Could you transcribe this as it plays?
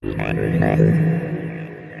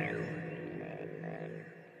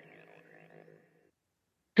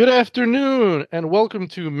Good afternoon, and welcome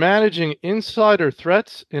to Managing Insider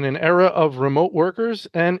Threats in an Era of Remote Workers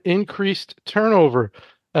and Increased Turnover,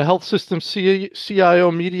 a Health System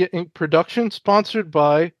CIO Media Inc. production sponsored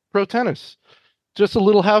by ProTennis. Just a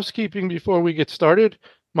little housekeeping before we get started.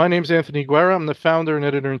 My name is Anthony Guerra. I'm the founder and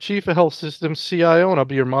editor-in-chief of Health Systems CIO, and I'll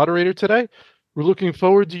be your moderator today. We're looking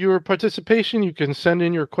forward to your participation. You can send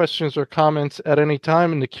in your questions or comments at any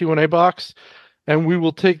time in the Q&A box, and we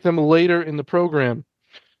will take them later in the program.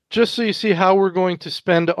 Just so you see how we're going to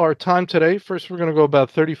spend our time today, first we're going to go about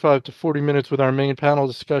 35 to 40 minutes with our main panel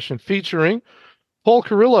discussion featuring Paul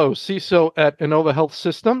Carrillo, CISO at Inova Health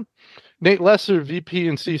System, Nate Lesser, VP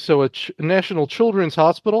and CISO at National Children's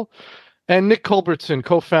Hospital, and Nick Culbertson,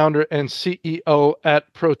 co-founder and CEO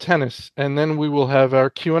at ProTennis. And then we will have our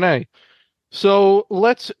Q&A. So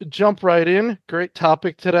let's jump right in. Great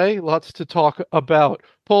topic today. Lots to talk about.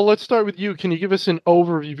 Paul, let's start with you. Can you give us an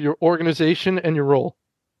overview of your organization and your role?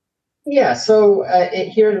 Yeah, so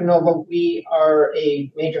here at Inova, we are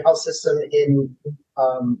a major health system in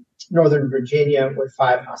Northern Virginia with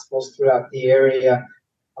 5 hospitals throughout the area.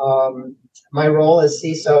 My role as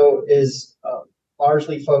CISO is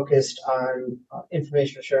largely focused on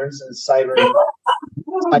information assurance and cyber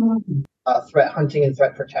threat hunting and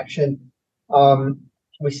threat protection.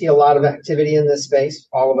 We see a lot of activity in this space.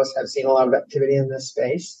 All of us have seen a lot of activity in this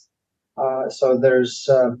space. So there's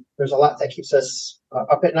a lot that keeps us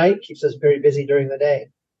up at night, keeps us very busy during the day.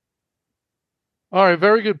 All right,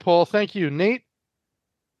 very good, Paul. Thank you. Nate?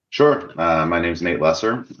 Sure. My name is Nate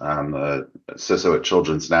Lesser. I'm a CISO at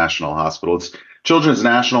Children's National Hospital. It's Children's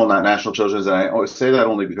National, not National Children's. And I always say that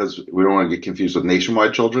only because we don't want to get confused with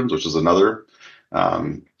Nationwide Children's, which is another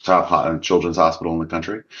top children's hospital in the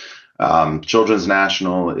country. Children's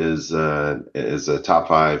National is a top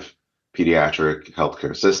 5 pediatric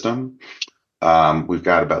healthcare system. We've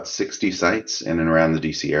got about 60 sites in and around the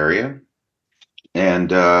DC area,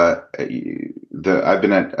 and I've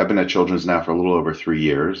been at Children's now for a little over 3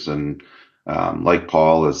 years, and like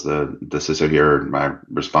Paul, as the CISO here, my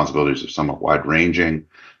responsibilities are somewhat wide ranging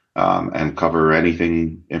and cover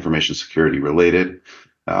anything information security related,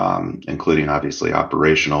 including obviously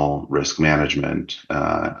operational risk management,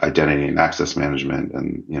 identity and access management,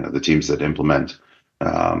 and the teams that implement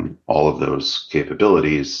all of those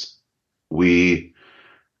capabilities. We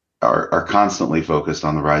are constantly focused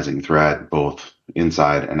on the rising threat, both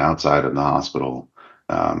inside and outside of the hospital.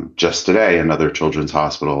 Just today, another children's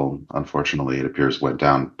hospital, unfortunately, it appears went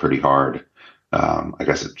down pretty hard. I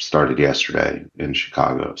guess it started yesterday in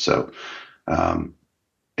Chicago. So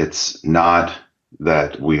it's not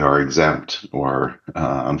that we are exempt or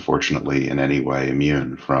unfortunately in any way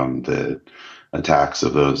immune from the attacks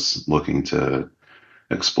of those looking to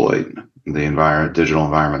exploit the digital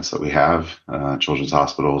environments that we have. Children's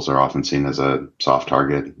hospitals are often seen as a soft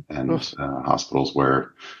target, and hospitals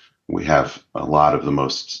where we have a lot of the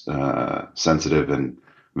most sensitive and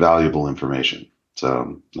valuable information.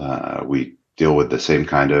 So we deal with the same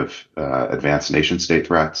kind of advanced nation state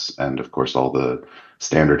threats, and of course all the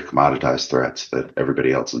standard commoditized threats that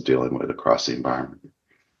everybody else is dealing with across the environment.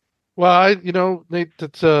 Well, Nate,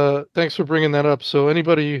 thanks for bringing that up. So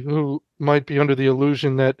anybody who might be under the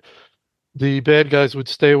illusion that the bad guys would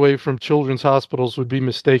stay away from children's hospitals would be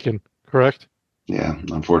mistaken, correct? Yeah,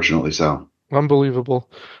 unfortunately so. Unbelievable.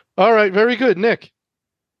 All right, very good. Nick?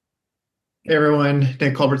 Hey everyone,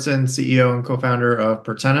 Nick Culbertson, CEO and co-founder of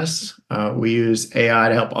ProTennis. We use AI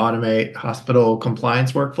to help automate hospital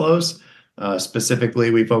compliance workflows. Specifically,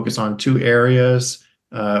 we focus on 2 areas.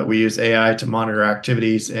 We use AI to monitor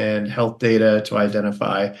activities and health data to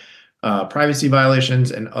identify privacy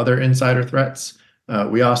violations and other insider threats.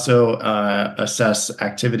 We also assess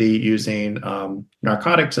activity using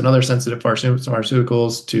narcotics and other sensitive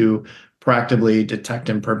pharmaceuticals to proactively detect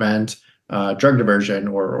and prevent drug diversion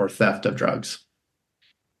or theft of drugs.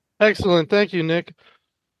 Excellent. Thank you, Nick.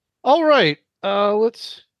 All right.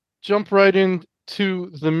 Let's jump right into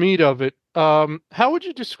the meat of it. How would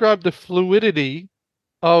you describe the fluidity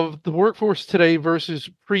of the workforce today versus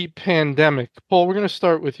pre-pandemic? Paul, we're going to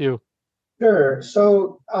start with you. Sure.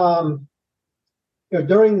 So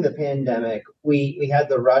during the pandemic, we had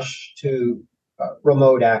the rush to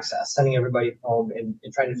remote access, sending everybody home and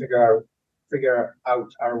trying to figure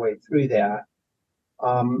out our way through that.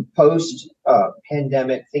 Post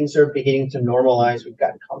pandemic, things are beginning to normalize. We've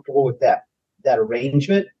gotten comfortable with that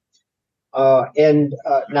arrangement, and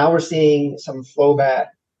now we're seeing some flow back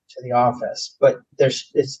to the office, but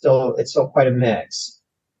it's still quite a mix.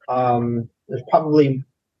 There's probably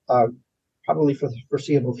for the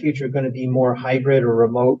foreseeable future going to be more hybrid or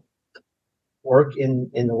remote work in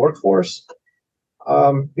the workforce,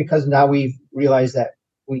 because now we've realized that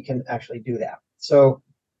we can actually do that. So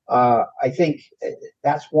I think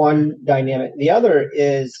that's one dynamic. The other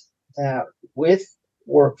is that with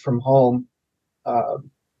work from home, uh,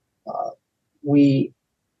 uh, we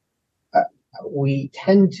we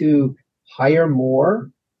tend to hire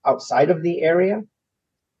more outside of the area,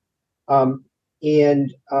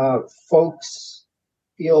 and folks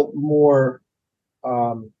feel more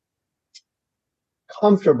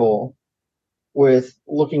comfortable with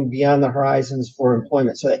looking beyond the horizons for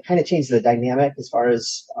employment. So that kind of changes the dynamic as far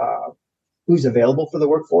as who's available for the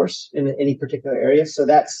workforce in any particular area. So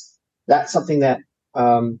that's something that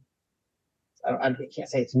I can't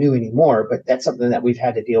say it's new anymore, but that's something that we've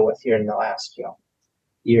had to deal with here in the last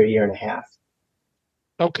year and a half.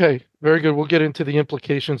 Okay, very good. We'll get into the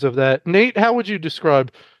implications of that. Nate, how would you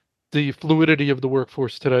describe the fluidity of the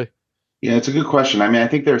workforce today? Yeah, it's a good question. I mean, I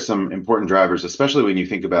think there's some important drivers, especially when you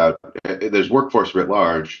think about there's workforce writ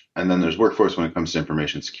large, and then there's workforce when it comes to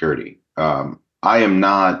information security. I am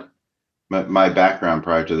not, my background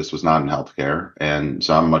prior to this was not in healthcare, and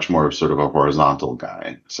so I'm much more of sort of a horizontal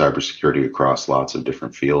guy, cybersecurity across lots of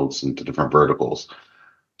different fields and different verticals.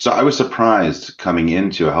 So I was surprised coming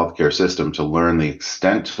into a healthcare system to learn the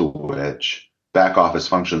extent to which back office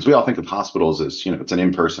functions, we all think of hospitals as, it's an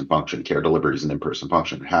in-person function. Care delivery is an in-person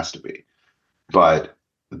function. It has to be. But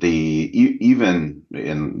even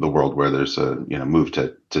in the world where there's a move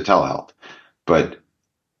to telehealth, but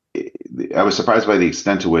I was surprised by the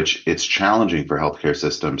extent to which it's challenging for healthcare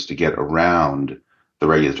systems to get around the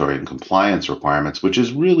regulatory and compliance requirements, which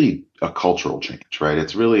is really a cultural change, right?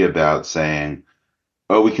 It's really about saying,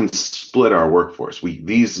 oh, we can split our workforce.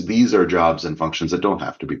 These are jobs and functions that don't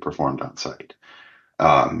have to be performed on site.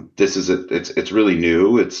 It's really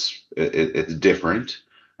new. It's different.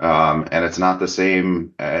 And it's not the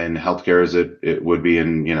same in healthcare as it would be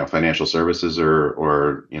in, financial services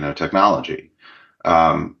or technology.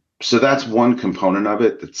 So that's one component of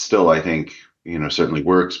it that still, I think, certainly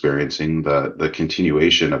we're experiencing the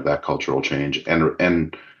continuation of that cultural change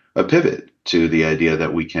and a pivot to the idea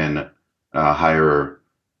that we can hire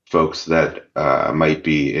folks that might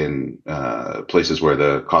be in places where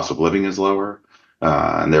the cost of living is lower,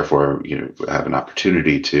 and therefore, have an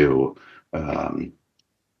opportunity to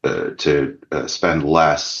spend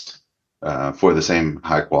less for the same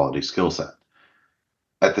high quality skill set.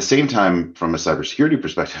 At the same time, from a cybersecurity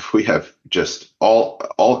perspective, we have just all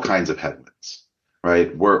kinds of headwinds,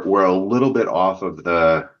 right? We're a little bit off of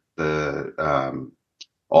the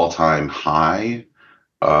all-time high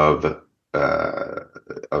of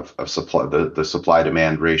supply, the supply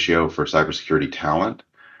demand ratio for cybersecurity talent,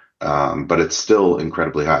 but it's still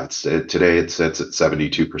incredibly high. Today it sits at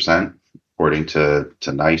 72%, according to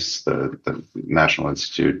NICE, the National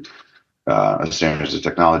Institute of Standards and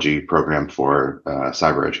Technology program for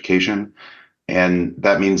cyber education, and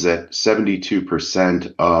that means that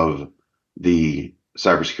 72% of the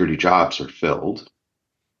cybersecurity jobs are filled.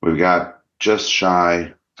 We've got just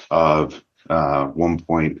shy of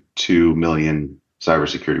 1.2 million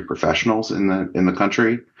cybersecurity professionals in the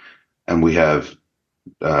country, and we have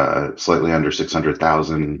slightly under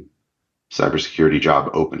 600,000 cybersecurity job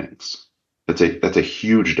openings. That's a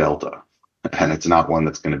huge delta, and it's not one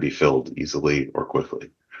that's going to be filled easily or quickly.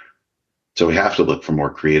 So we have to look for more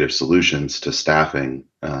creative solutions to staffing,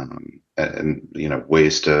 and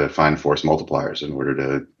ways to find force multipliers in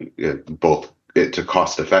order to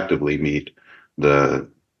cost effectively meet the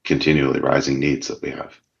continually rising needs that we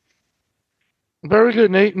have. Very good,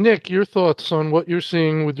 Nate. Nick, your thoughts on what you're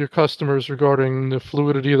seeing with your customers regarding the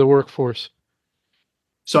fluidity of the workforce?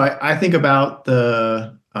 So I think about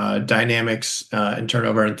the dynamics and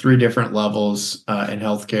turnover in three different levels in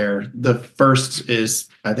healthcare. The first is,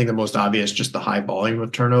 I think, the most obvious, just the high volume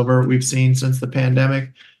of turnover we've seen since the pandemic.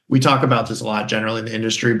 We talk about this a lot generally in the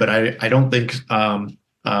industry, but I don't think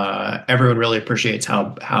everyone really appreciates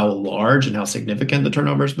how large and how significant the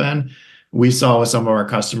turnover has been. We saw with some of our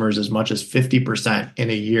customers as much as 50% in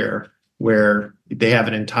a year, where they have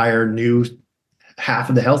an entire new half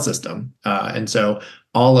of the health system. And so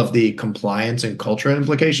all of the compliance and cultural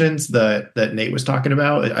implications that Nate was talking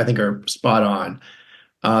about, I think, are spot on.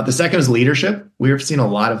 The second is leadership. We've seen a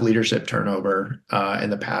lot of leadership turnover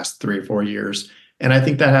in the past 3 or 4 years. And I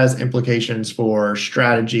think that has implications for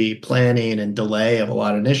strategy, planning, and delay of a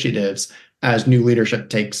lot of initiatives as new leadership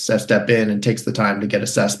takes a step in and takes the time to get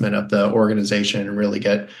assessment of the organization and really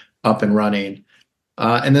get up and running.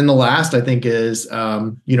 And then the last, I think, is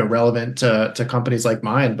relevant to companies like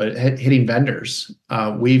mine, but hitting vendors.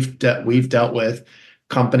 We've dealt with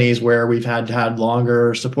companies where we've had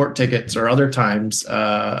longer support tickets or other times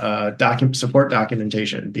support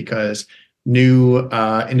documentation because new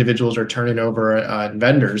individuals are turning over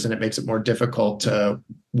vendors, and it makes it more difficult to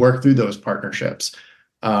work through those partnerships.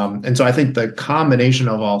 And so I think the combination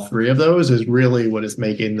of all three of those is really what is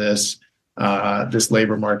making this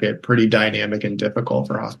labor market pretty dynamic and difficult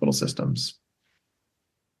for hospital systems.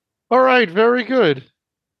 All right, very good.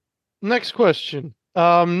 Next question.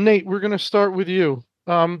 Nate, we're going to start with you.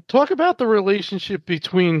 Talk about the relationship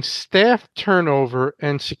between staff turnover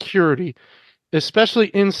and security,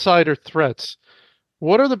 especially insider threats.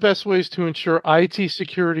 What are the best ways to ensure IT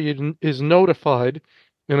security is notified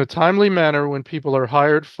in a timely manner when people are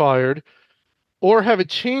hired, fired, or have a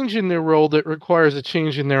change in their role that requires a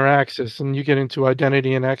change in their access? And you get into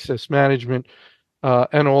identity and access management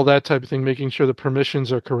and all that type of thing, making sure the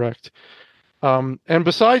permissions are correct. And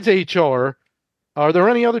besides HR, are there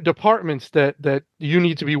any other departments that you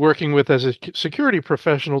need to be working with as a security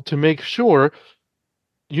professional to make sure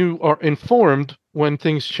you are informed when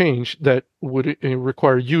things change that would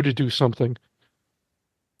require you to do something?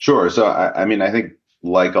 Sure. So, I mean, I think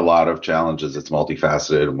like a lot of challenges, it's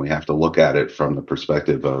multifaceted, and we have to look at it from the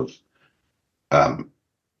perspective of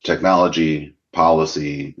technology,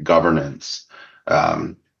 policy, governance.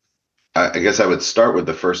 I guess I would start with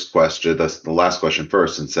the first question, the last question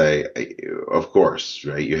first, and say, of course,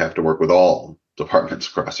 right? You have to work with all departments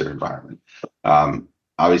across your environment.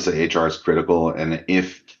 Obviously, HR is critical, and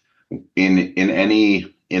if in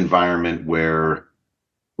any environment where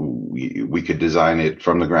we could design it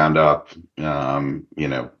from the ground up,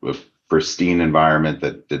 a pristine environment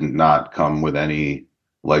that did not come with any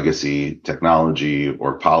legacy technology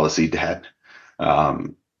or policy debt.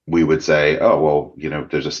 We would say, oh, well,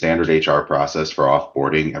 there's a standard HR process for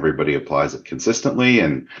offboarding. Everybody applies it consistently.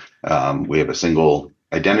 And we have a single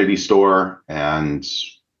identity store and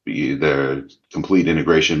the complete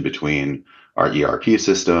integration between our ERP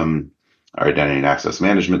system, our identity and access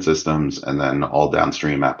management systems, and then all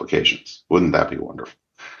downstream applications. Wouldn't that be wonderful?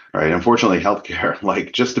 Right. Unfortunately, healthcare,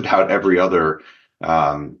 like just about every other,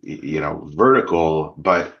 vertical,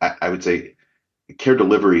 but I would say care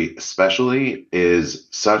delivery especially is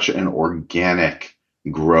such an organic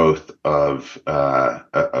growth of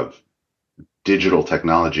digital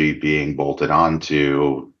technology being bolted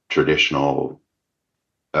onto traditional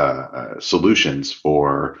solutions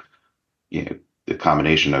for the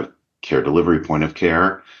combination of care delivery, point of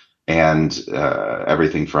care, and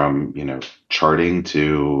everything from charting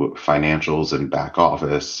to financials and back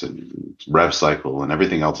office and rev cycle and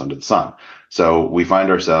everything else under the sun. So we find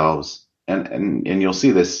ourselves, and you'll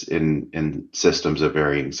see this in systems of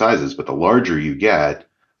varying sizes, but the larger you get,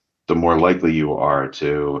 the more likely you are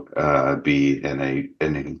to be in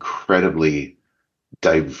an incredibly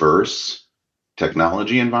diverse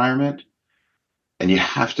technology environment, and you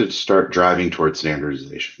have to start driving towards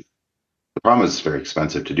standardization. The problem is it's very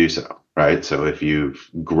expensive to do so, right? So if you've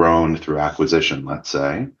grown through acquisition, let's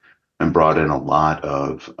say, and brought in a lot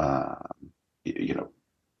of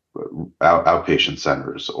outpatient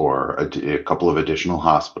centers or a couple of additional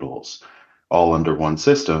hospitals all under one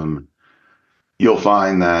system, you'll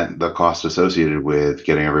find that the cost associated with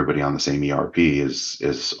getting everybody on the same ERP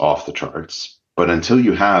is off the charts. But until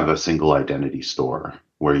you have a single identity store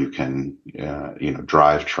where you can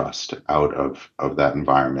drive trust out of that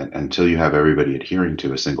environment, until you have everybody adhering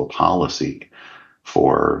to a single policy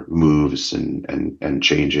for moves and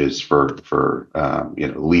changes for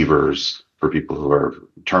leavers, for people who are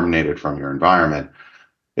terminated from your environment,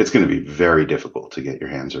 it's going to be very difficult to get your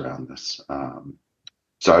hands around this.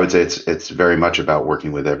 So I would say it's very much about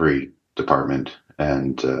working with every department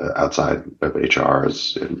and outside of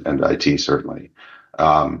HRs and IT, certainly.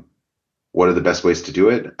 What are the best ways to do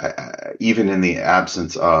it? Even in the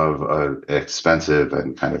absence of an expensive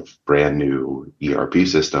and kind of brand new ERP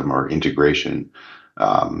system or integration,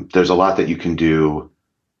 there's a lot that you can do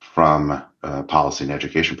from a policy and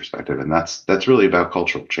education perspective. And that's really about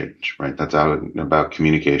cultural change, right? That's about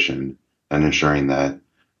communication and ensuring that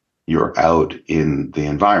you're out in the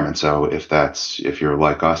environment. So if you're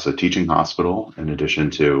like us, a teaching hospital, in addition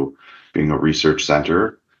to being a research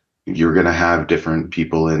center, you're going to have different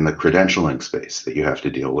people in the credentialing space that you have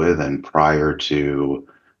to deal with. And prior to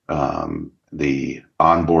the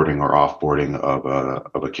onboarding or offboarding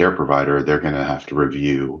of a care provider, they're going to have to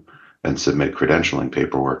review and submit credentialing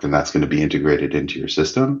paperwork, and that's going to be integrated into your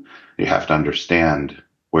system. You have to understand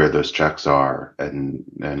where those checks are and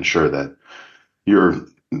ensure that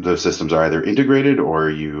those systems are either integrated or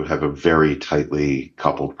you have a very tightly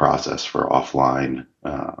coupled process for offline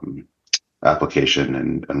application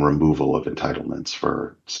and removal of entitlements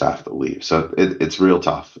for staff that leave. So it's real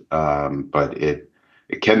tough, but it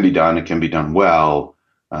can be done. It can be done well,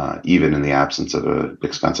 even in the absence of an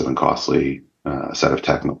expensive and costly set of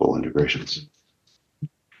technical integrations.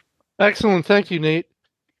 Excellent. Thank you, Nate.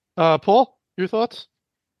 Paul, your thoughts?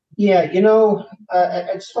 Yeah,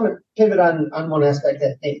 I just want to pivot on one aspect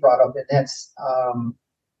that Nate brought up, and that's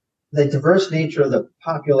the diverse nature of the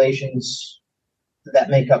populations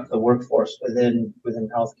that make up the workforce within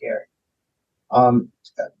healthcare.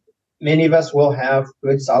 Many of us will have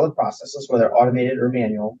good, solid processes, whether automated or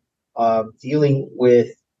manual, dealing with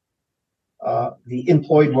the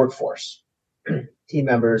employed workforce, team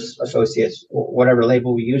members, associates, whatever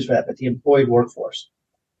label we use for that, but the employed workforce.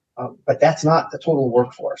 But that's not the total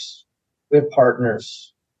workforce. We have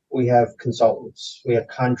partners, we have consultants, we have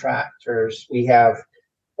contractors, we have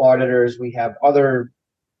auditors, we have other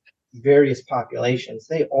various populations.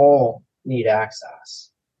 They all need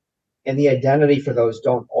access. And the identity for those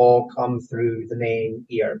don't all come through the main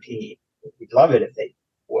ERP. We'd love it if they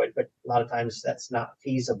would, but a lot of times that's not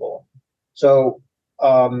feasible. So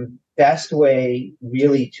best way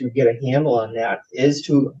really to get a handle on that is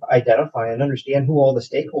to identify and understand who all the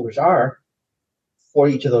stakeholders are for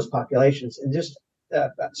each of those populations, and just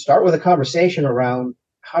start with a conversation around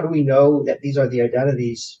how do we know that these are the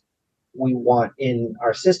identities we want in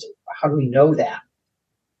our system? How do we know that?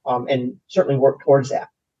 And certainly work towards that.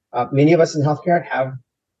 Many of us in healthcare have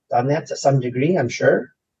done that to some degree, I'm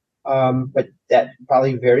sure, but that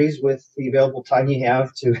probably varies with the available time you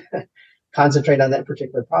have to concentrate on that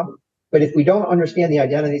particular problem. But if we don't understand the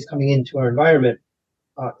identities coming into our environment,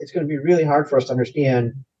 it's going to be really hard for us to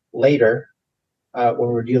understand later when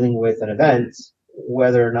we're dealing with an event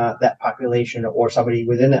whether or not that population or somebody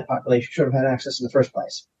within that population should have had access in the first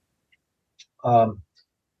place.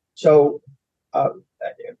 So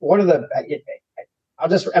one of the, I'll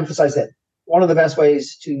just emphasize that one of the best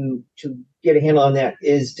ways to get a handle on that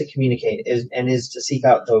is to communicate, is to seek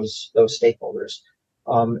out those stakeholders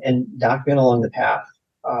and document along the path.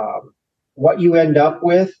 What you end up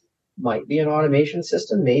with might be an automation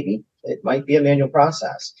system, maybe it might be a manual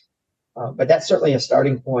process, but that's certainly a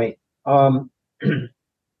starting point.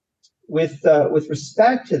 With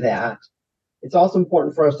respect to that, it's also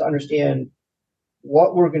important for us to understand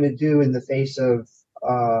what we're going to do in the face of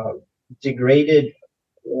degraded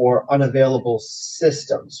or unavailable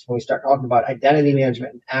systems. When we start talking about identity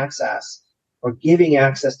management and access, or giving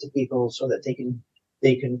access to people so that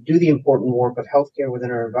they can do the important work of healthcare within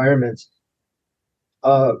our environments,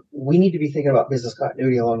 we need to be thinking about business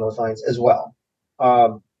continuity along those lines as well.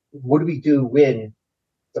 What do we do when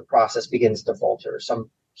the process begins to falter? Some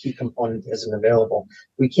key component isn't available.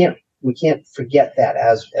 We can't forget that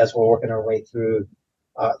as we're working our way through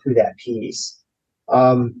that piece.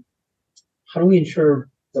 How do we ensure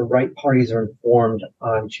the right parties are informed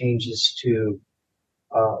on changes to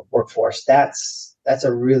workforce? That's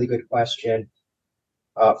a really good question.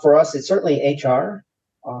 For us, it's certainly HR,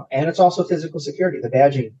 and it's also physical security, the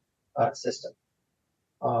badging system,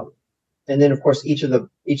 and then of course each of the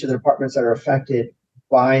departments that are affected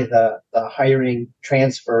by the hiring,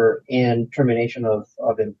 transfer, and termination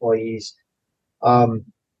of employees.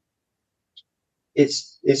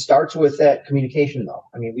 It starts with that communication, though.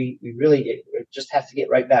 I mean, we really just have to get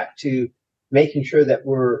right back to making sure that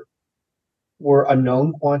we're a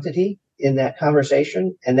known quantity in that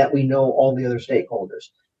conversation, and that we know all the other stakeholders.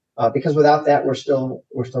 Because without that, we're still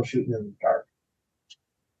shooting in the dark.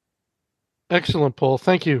 Excellent, Paul.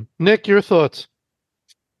 Thank you. Nick, your thoughts?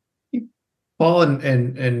 Paul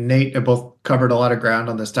and Nate have both covered a lot of ground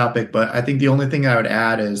on this topic, but I think the only thing I would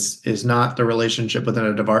add is not the relationship within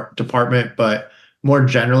a department, but more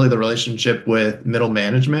generally the relationship with middle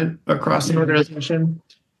management across the organization.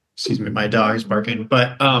 Excuse me, my dog is barking.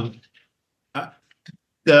 But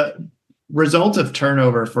the result of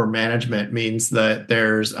turnover for management means that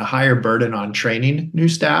there's a higher burden on training new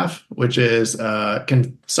staff, which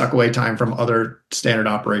can suck away time from other standard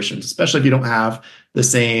operations, especially if you don't have the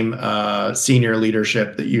same senior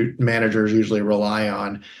leadership that managers usually rely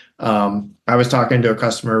on. I was talking to a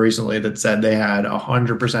customer recently that said they had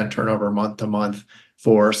 100% turnover month to month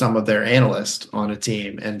for some of their analysts on a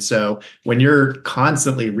team. And so when you're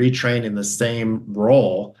constantly retraining the same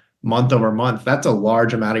role month over month, that's a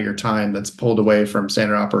large amount of your time that's pulled away from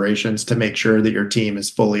standard operations to make sure that your team is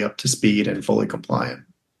fully up to speed and fully compliant.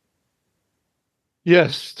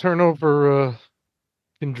 Yes, turnover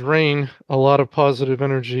can drain a lot of positive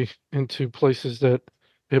energy into places that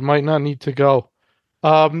it might not need to go.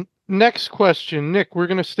 Next question, Nick, we're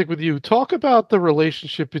going to stick with you. Talk about the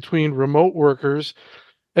relationship between remote workers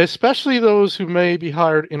especially those who may be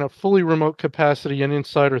hired in a fully remote capacity and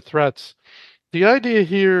insider threats. The idea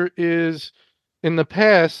here is in the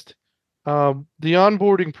past, the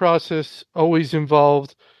onboarding process always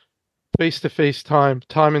involved face-to-face time,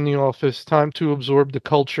 time in the office, time to absorb the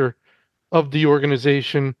culture of the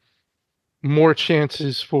organization, more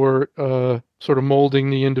chances for sort of molding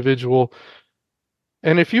the individual.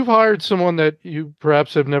 And if you've hired someone that you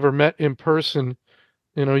perhaps have never met in person,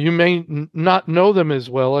 you may not know them as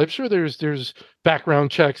well. I'm sure there's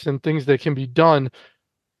background checks and things that can be done,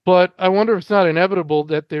 but I wonder if it's not inevitable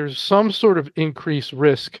that there's some sort of increased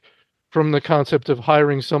risk from the concept of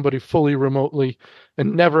hiring somebody fully remotely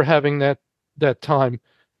and never having that time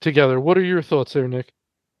together. What are your thoughts there, Nick?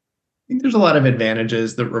 Think there's a lot of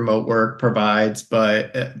advantages that remote work provides,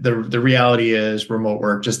 but the reality is remote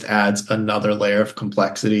work just adds another layer of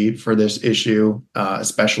complexity for this issue,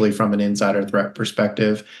 especially from an insider threat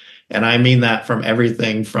perspective. And I mean that from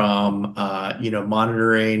everything from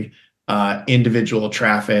monitoring individual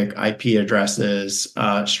traffic, IP addresses,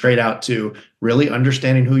 straight out to really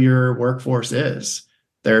understanding who your workforce is.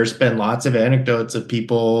 There's been lots of anecdotes of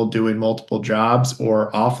people doing multiple jobs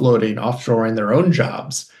or offshoring their own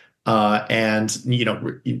jobs. And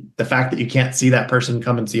the fact that you can't see that person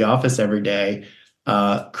come into the office every day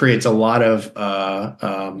creates a lot of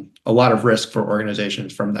risk for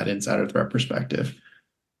organizations from that insider threat perspective.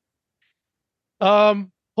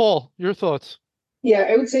 Paul, your thoughts? Yeah,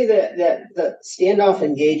 I would say that the standoff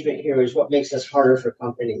engagement here is what makes this harder for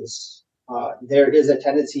companies. There is a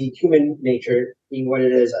tendency, human nature being what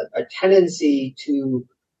it is, a tendency to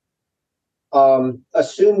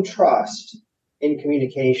assume trust in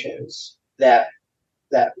communications that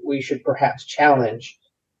we should perhaps challenge,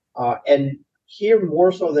 and here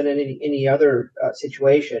more so than in any other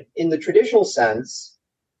situation. In the traditional sense,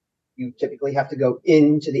 you typically have to go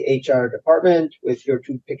into the HR department with your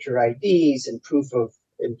two picture IDs and proof of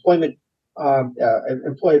employment,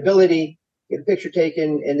 employability, get a picture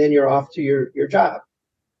taken, and then you're off to your job.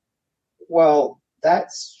 Well,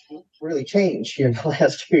 that's really changed here in the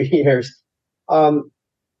last few years.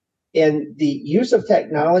 And the use of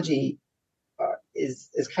technology is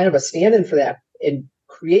kind of a stand-in for that, and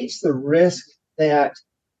creates the risk that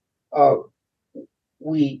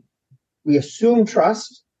we assume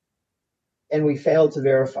trust and we fail to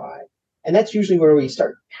verify. And that's usually where we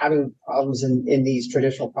start having problems in these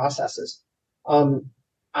traditional processes.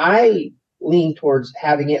 I lean towards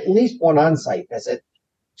having at least one on-site visit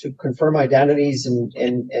to confirm identities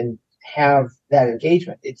and have that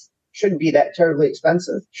engagement. It shouldn't be that terribly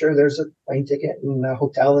expensive. Sure, there's a plane ticket and a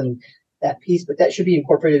hotel and that piece, but that should be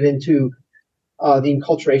incorporated into the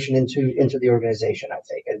enculturation into the organization, I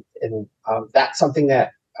think. And that's something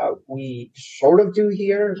that we sort of do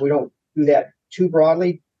here. We don't do that too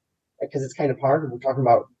broadly because it's kind of hard. We're talking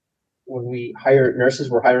about when we hire nurses,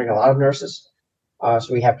 we're hiring a lot of nurses.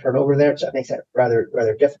 So we have turnover there, so that makes that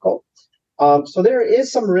rather difficult. So there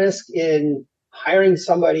is some risk in hiring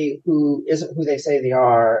somebody who isn't who they say they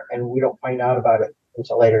are, and we don't find out about it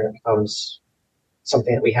until later. It becomes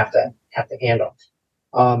something that we have to handle.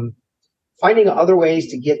 Finding other ways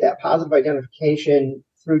to get that positive identification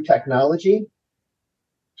through technology,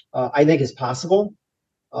 I think is possible.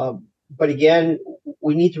 But again,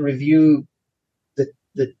 we need to review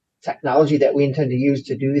the technology that we intend to use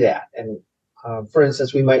to do that. And for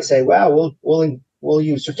instance, we might say, well, we'll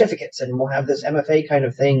use certificates and we'll have this MFA kind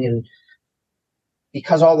of thing. And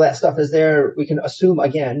because all that stuff is there, we can assume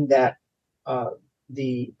again that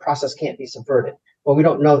the process can't be subverted. Well, we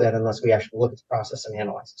don't know that unless we actually look at the process and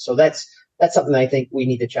analyze it. So that's something I think we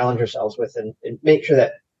need to challenge ourselves with and make sure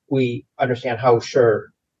that we understand how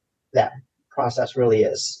sure that process really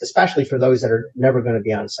is, especially for those that are never going to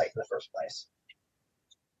be on site in the first place.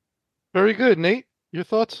 Very good. Nate, your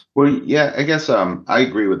thoughts? Well, yeah, I guess I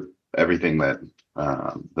agree with everything that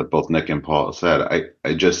both Nick and Paul said.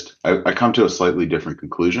 I come to a slightly different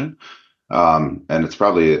conclusion, and it's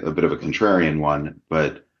probably a bit of a contrarian one,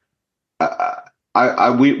 but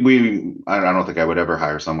I don't think I would ever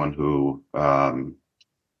hire someone who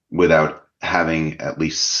without having at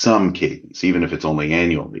least some cadence, even if it's only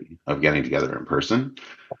annually, of getting together in person.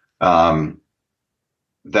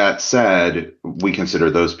 That said, we consider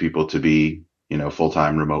those people to be,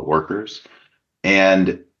 full-time remote workers.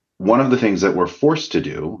 And one of the things that we're forced to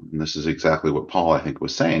do, and this is exactly what Paul, I think,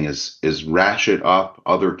 was saying, is ratchet up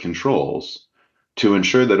other controls to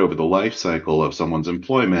ensure that over the life cycle of someone's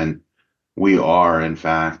employment, we are, in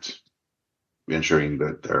fact, ensuring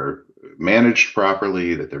that they're managed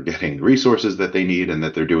properly, that they're getting the resources that they need, and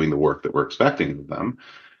that they're doing the work that we're expecting of them.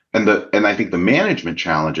 And I think the management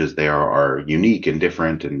challenges there are unique and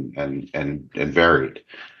different and varied.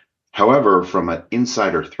 However, from an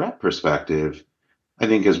insider threat perspective, I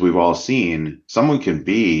think as we've all seen, someone can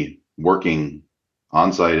be working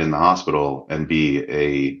on site in the hospital and be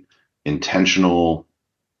a intentional,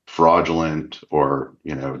 fraudulent, or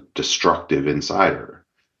destructive insider.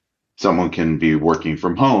 Someone can be working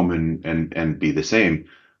from home and be the same.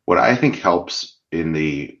 What I think helps in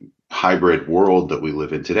the hybrid world that we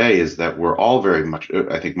live in today is that we're all very much,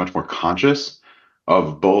 I think, much more conscious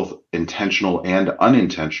of both intentional and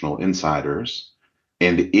unintentional insiders.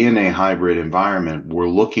 And in a hybrid environment, we're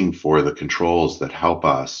looking for the controls that help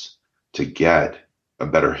us to get a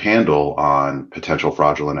better handle on potential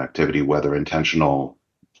fraudulent activity, whether intentional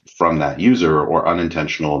from that user or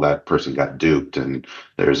unintentional, that person got duped and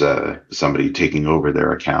there's somebody taking over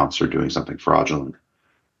their accounts or doing something fraudulent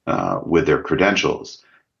with their credentials.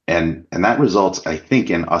 And that results, I think,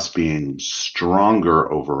 in us being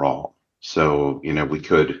stronger overall. So, we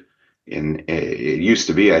could, it used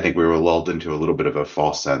to be, I think we were lulled into a little bit of a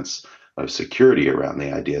false sense of security around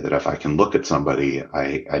the idea that if I can look at somebody,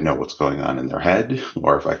 I know what's going on in their head,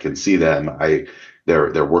 or if I can see them,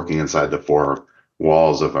 they're working inside the four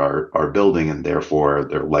walls of our building, and therefore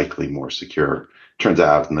they're likely more secure. Turns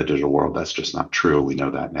out in the digital world, that's just not true. We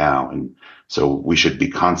know that now. And so we should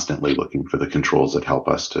be constantly looking for the controls that help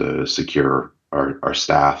us to secure our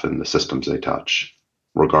staff and the systems they touch,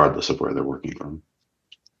 regardless of where they're working from.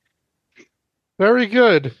 Very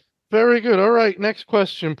good. Very good. All right. Next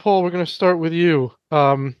question. Paul, we're going to start with you.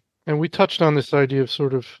 And we touched on this idea of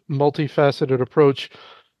sort of multifaceted approach.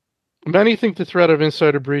 Many think the threat of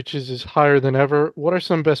insider breaches is higher than ever. What are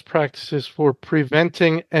some best practices for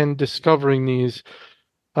preventing and discovering these?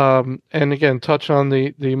 And again, touch on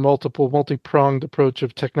the multi-pronged approach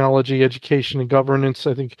of technology, education, and governance.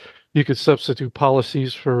 I think you could substitute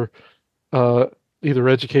policies for either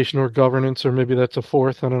education or governance, or maybe that's a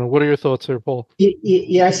fourth. I don't know. What are your thoughts there, Paul?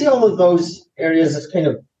 Yeah, I see all of those areas as kind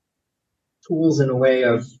of tools in a way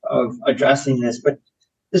of addressing this, but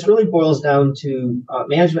this really boils down to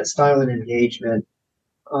management style and engagement,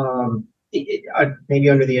 maybe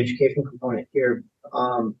under the education component here,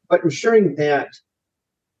 but ensuring that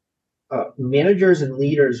managers and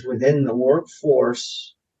leaders within the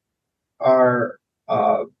workforce are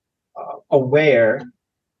aware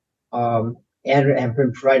and have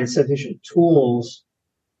been provided sufficient tools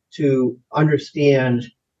to understand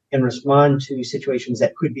and respond to situations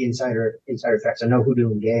that could be insider threats and know who to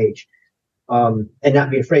engage. And not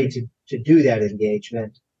be afraid to do that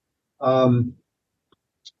engagement.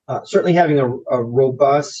 Certainly having a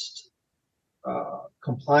robust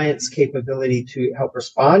compliance capability to help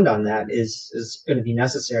respond on that is going to be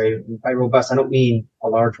necessary. And by robust, I don't mean a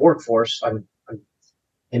large workforce.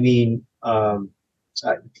 I mean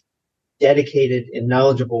dedicated and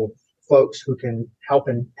knowledgeable folks who can help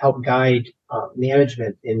guide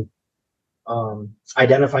management in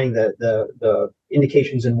identifying the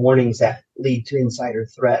indications and warnings that lead to insider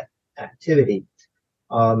threat activity.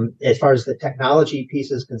 As far as the technology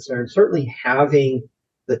piece is concerned, certainly having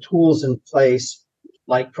the tools in place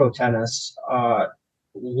like Protenus,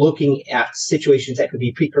 looking at situations that could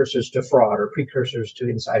be precursors to fraud or precursors to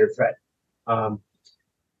insider threat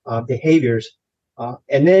behaviors,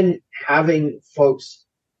 and then having folks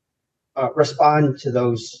respond to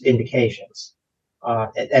those indications.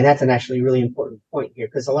 And that's an actually really important point here,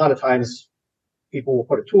 because a lot of times people will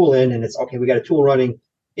put a tool in and it's okay, we got a tool running,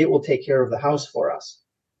 it will take care of the house for us.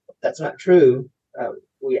 That's not true.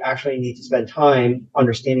 We actually need to spend time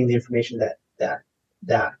understanding the information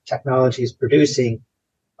that technology is producing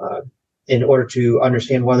in order to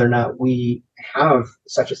understand whether or not we have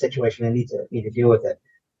such a situation and need to deal with it.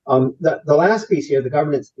 The last piece here, the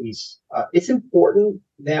governance piece, it's important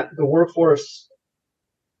that the workforce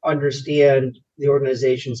understand the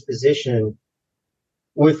organization's position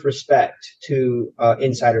with respect to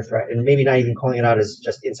insider threat, and maybe not even calling it out as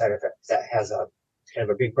just insider threat, that has a kind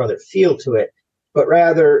of a big brother feel to it, but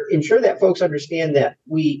rather ensure that folks understand that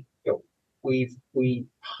we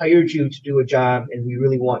hired you to do a job, and we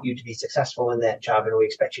really want you to be successful in that job, and we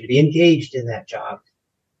expect you to be engaged in that job.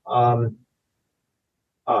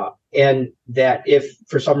 And that if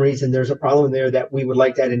for some reason there's a problem there, that we would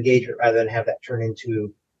like that engagement rather than have that turn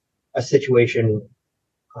into a situation,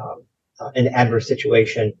 an adverse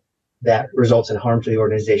situation that results in harm to the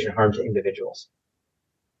organization, harm to individuals.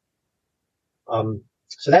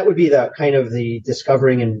 So that would be the kind of the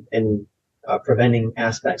discovering and preventing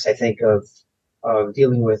aspects, I think, of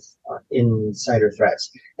dealing with insider threats.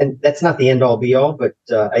 And that's not the end all be all, but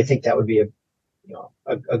I think that would be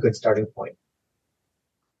a good starting point.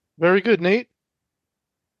 Very good, Nate.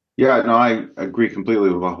 Yeah, no, I agree completely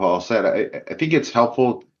with what Paul said. I think it's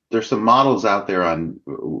helpful. There's some models out there on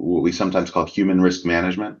what we sometimes call human risk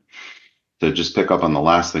management. To just pick up on the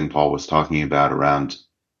last thing Paul was talking about around,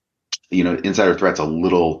 insider threats a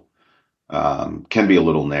little can be a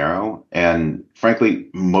little narrow. And frankly,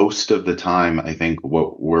 most of the time, I think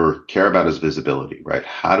what we're care about is visibility, right?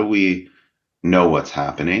 How do we know what's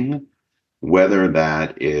happening? Whether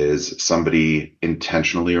that is somebody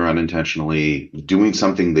intentionally or unintentionally doing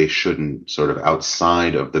something they shouldn't, sort of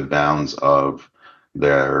outside of the bounds of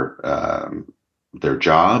their their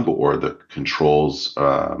job or the controls,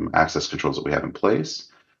 access controls that we have in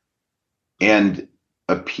place. And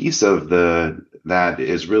a piece of the that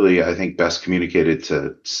is really, I think, best communicated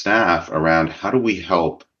to staff around how do we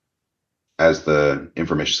help as the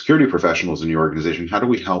information security professionals in your organization, how do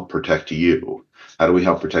we help protect you? How do we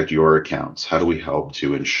help protect your accounts? How do we help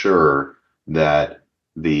to ensure that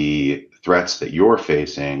the threats that you're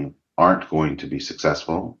facing aren't going to be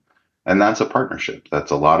successful? And that's a partnership.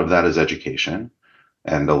 That's a lot of that is education,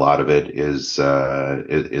 and a lot of it is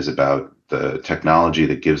about the technology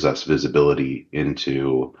that gives us visibility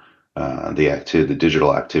into the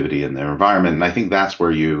digital activity in their environment. And I think that's where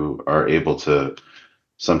you are able to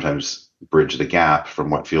sometimes bridge the gap from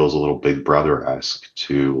what feels a little Big Brother-esque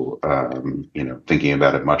to thinking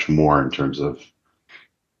about it much more in terms of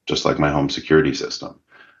just like my home security system.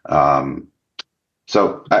 Um,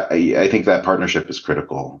 so I think that partnership is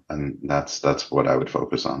critical, and that's what I would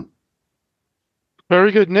focus on.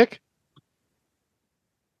 Very good, Nick.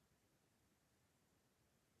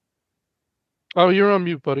 Oh, you're on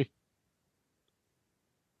mute, buddy.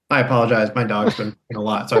 I apologize. My dog's been barking a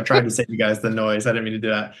lot, so I tried to save you guys the noise. I didn't mean to do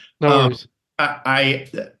that. No Um, worries.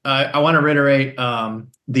 I want to reiterate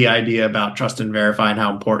the idea about trust and verify and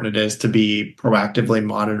how important it is to be proactively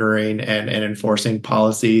monitoring and enforcing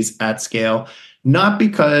policies at scale. Not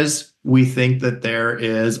because we think that there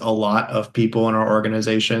is a lot of people in our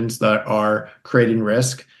organizations that are creating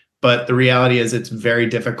risk, but the reality is it's very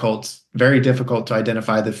difficult to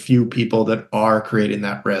identify the few people that are creating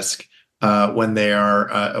that risk when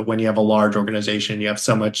when you have a large organization, you have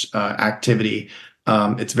so much activity.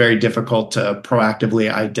 It's very difficult to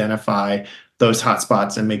proactively identify those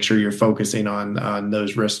hotspots and make sure you're focusing on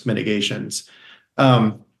those risk mitigations.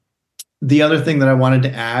 The other thing that I wanted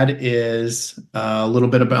to add is a little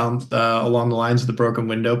bit about along the lines of the broken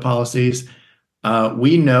window policies.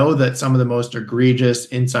 We know that some of the most egregious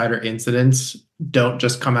insider incidents don't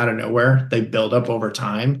just come out of nowhere, they build up over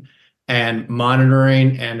time. And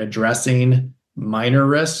monitoring and addressing minor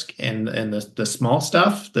risk and the small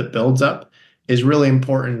stuff that builds up is really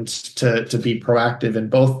important to be proactive in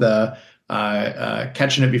both the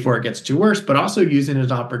catching it before it gets too worse, but also using it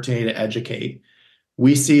as an opportunity to educate.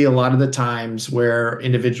 We see a lot of the times where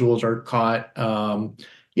individuals are caught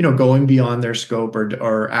going beyond their scope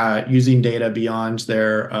or using data beyond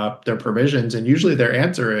their provisions. And usually their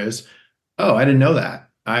answer is, oh, I didn't know that.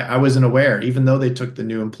 I wasn't aware, even though they took the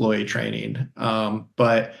new employee training.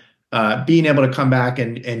 But being able to come back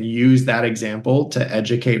and use that example to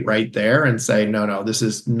educate right there and say, no, this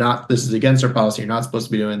is against our policy. You're not supposed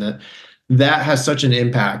to be doing that. That has such an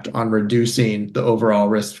impact on reducing the overall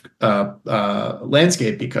risk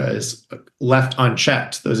landscape, because left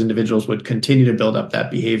unchecked, those individuals would continue to build up that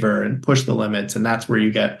behavior and push the limits. And that's where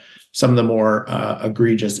you get some of the more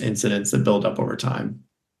egregious incidents that build up over time.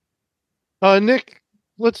 Nick,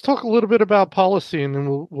 let's talk a little bit about policy, and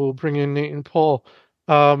then we'll bring in Nate and Paul.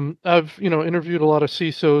 I've interviewed a lot of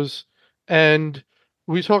CISOs, and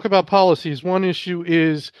we talk about policies. One issue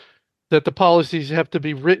is that the policies have to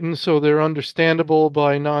be written so they're understandable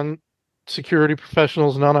by non-security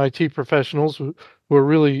professionals, non-IT professionals, who are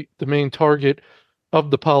really the main target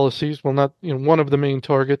of the policies. Well, not one of the main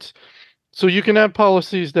targets. So you can have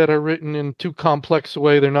policies that are written in too complex a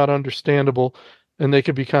way; they're not understandable, and they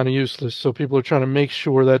could be kind of useless. So people are trying to make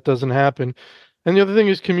sure that doesn't happen. And the other thing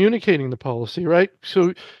is communicating the policy, right?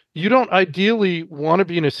 So you don't ideally want to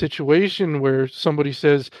be in a situation where somebody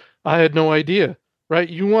says, I had no idea, right?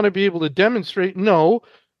 You want to be able to demonstrate, no,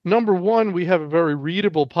 number one, we have a very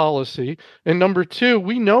readable policy. And number two,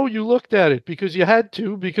 we know you looked at it because you had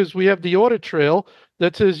to, because we have the audit trail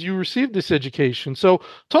that says you received this education. So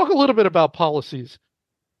talk a little bit about policies.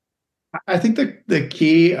 I think the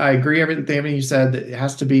key, I agree everything you said, that it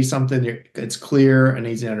has to be something that's clear and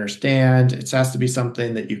easy to understand. It has to be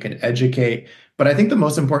something that you can educate. But I think the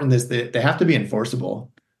most important is that they have to be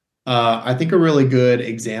enforceable. I think a really good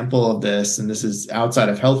example of this, and this is outside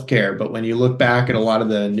of healthcare, but when you look back at a lot of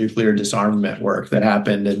the nuclear disarmament work that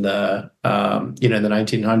happened in the in the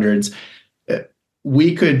 1900s,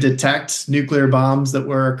 we could detect nuclear bombs that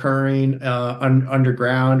were occurring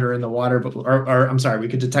underground or in the water, or I'm sorry, we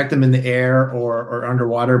could detect them in the air or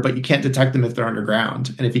underwater, but you can't detect them if they're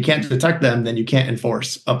underground. And if you can't detect them, then you can't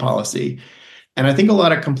enforce a policy. And I think a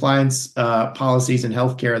lot of compliance policies in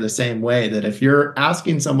healthcare are the same way, that if you're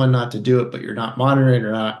asking someone not to do it, but you're not monitoring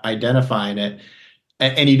or not identifying it,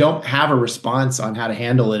 and you don't have a response on how to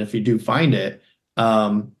handle it if you do find it,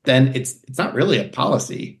 then it's not really a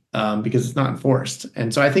policy because it's not enforced.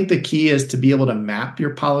 And so I think the key is to be able to map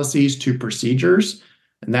your policies to procedures,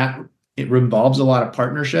 and that it involves a lot of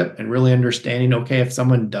partnership and really understanding, okay, if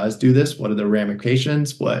someone does do this, what are the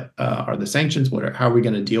ramifications? What are the sanctions? How are we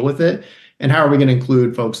going to deal with it? And how are we going to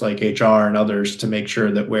include folks like HR and others to make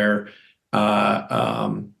sure that we're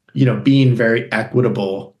being very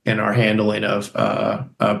equitable in our handling of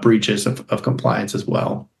breaches of compliance as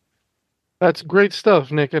well. That's great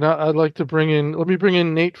stuff, Nick. And I'd like to let me bring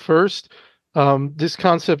in Nate first. This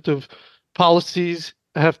concept of policies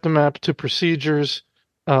have to map to procedures.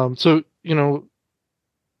 So,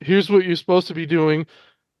 here's what you're supposed to be doing.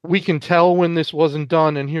 We can tell when this wasn't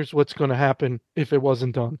done, and here's what's going to happen if it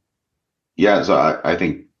wasn't done. Yeah, so I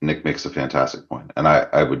think Nick makes a fantastic point. And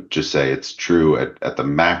I would just say it's true at the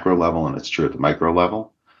macro level and it's true at the micro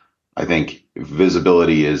level. I think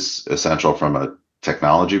visibility is essential from a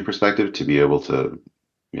technology perspective to be able to,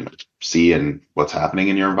 see and what's happening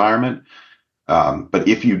in your environment. But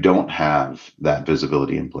if you don't have that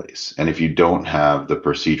visibility in place, and if you don't have the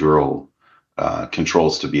procedural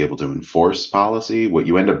controls to be able to enforce policy, what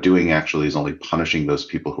you end up doing actually is only punishing those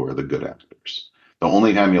people who are the good actors. The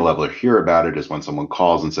only time you'll ever hear about it is when someone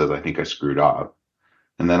calls and says, I think I screwed up.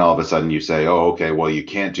 And then all of a sudden you say, oh, okay, well, you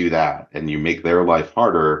can't do that. And you make their life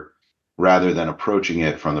harder rather than approaching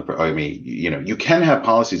it from you can have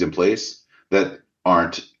policies in place that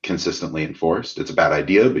aren't consistently enforced. It's a bad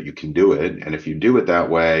idea, but you can do it. And if you do it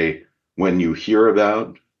that way, when you hear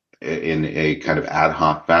about in a kind of ad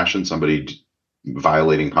hoc fashion, somebody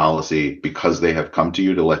violating policy because they have come to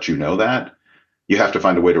you to let you know that, you have to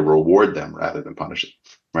find a way to reward them rather than punish it,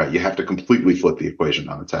 right? You have to completely flip the equation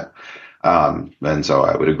on its head. And so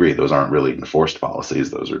I would agree, those aren't really enforced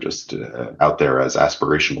policies. Those are just out there as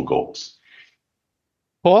aspirational goals.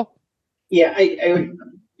 Paul? Yeah, I would,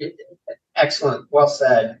 excellent, well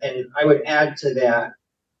said. And I would add to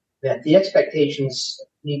that the expectations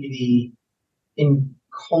need to be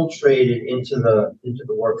enculturated into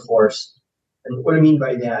the workforce. And what I mean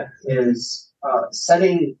by that is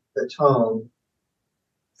setting the tone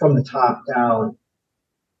from the top down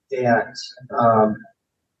that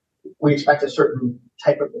we expect a certain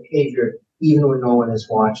type of behavior even when no one is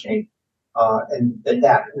watching, and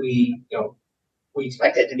that we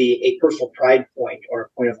expect it to be a personal pride point or a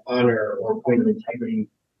point of honor or a point of integrity.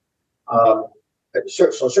 So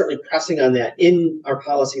certainly pressing on that in our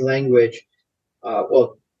policy language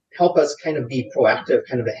will help us kind of be proactive,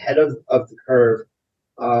 kind of ahead of the curve.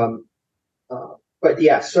 But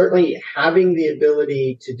yeah, certainly having the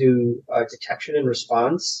ability to do detection and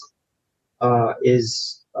response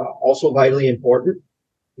is also vitally important,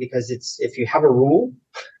 because if you have a rule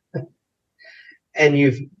and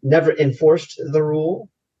you've never enforced the rule,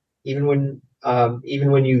 even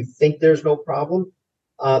when you think there's no problem,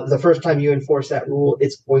 the first time you enforce that rule,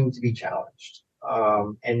 it's going to be challenged,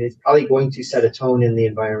 and it's probably going to set a tone in the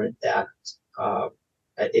environment that,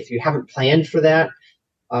 if you haven't planned for that,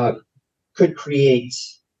 could create,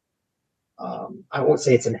 I won't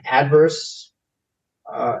say it's an adverse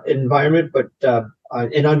environment, but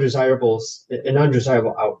an undesirable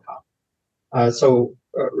outcome. So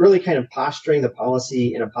really kind of posturing the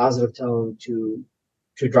policy in a positive tone to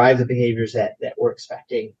drive the behaviors that we're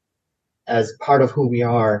expecting as part of who we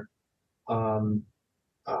are,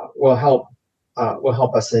 will help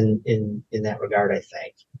us in that regard, I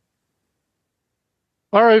think.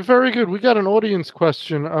 All right, very good. We got an audience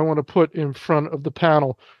question I want to put in front of the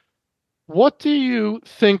panel. What do you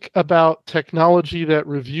think about technology that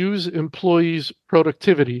reviews employees'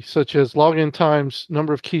 productivity, such as login times,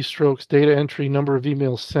 number of keystrokes, data entry, number of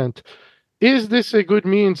emails sent? Is this a good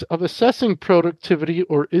means of assessing productivity,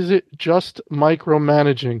 or is it just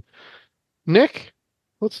micromanaging? Nick,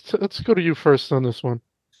 let's go to you first on this one.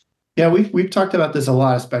 Yeah, we've talked about this a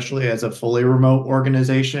lot, especially as a fully remote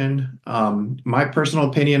organization. My personal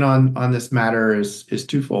opinion on this matter is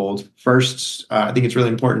twofold. First, I think it's really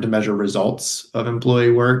important to measure results of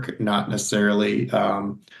employee work, not necessarily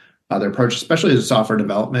their approach, especially as a software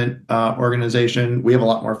development organization. We have a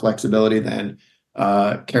lot more flexibility than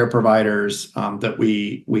care providers that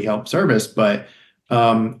we help service. But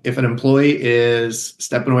if an employee is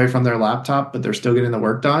stepping away from their laptop, but they're still getting the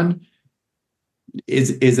work done,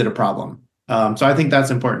 is it a problem? So I think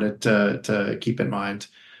that's important to keep in mind.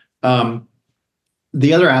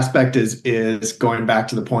 The other aspect is going back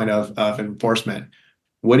to the point of enforcement.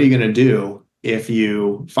 What are you going to do if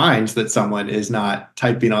you find that someone is not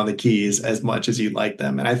typing on the keys as much as you'd like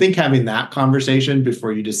them? And I think having that conversation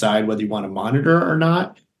before you decide whether you want to monitor or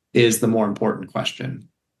not is the more important question.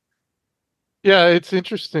 Yeah, it's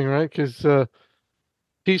interesting, right? Because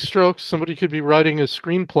keystrokes, somebody could be writing a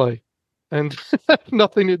screenplay and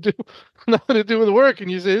nothing to do, nothing to do with the work,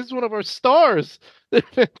 and you say, "This is one of our stars. They're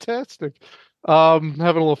fantastic." Having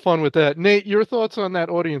a little fun with that. Nate, your thoughts on that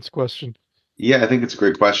audience question? Yeah, I think it's a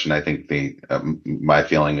great question. I think my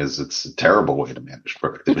feeling is it's a terrible way to manage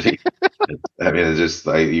productivity. I mean, it's just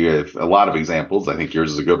you have a lot of examples. I think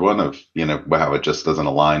yours is a good one of how it just doesn't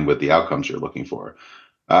align with the outcomes you're looking for.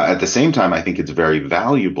 At the same time, I think it's very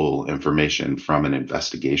valuable information from an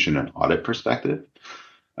investigation and audit perspective.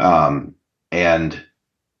 And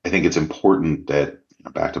I think it's important that,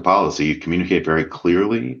 back to policy, you communicate very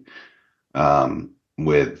clearly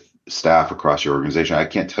with staff across your organization. I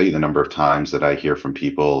can't tell you the number of times that I hear from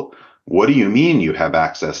people, "What do you mean you have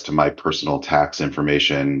access to my personal tax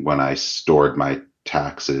information when I stored my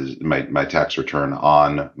taxes, my tax return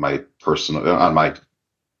on my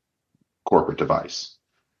corporate device?"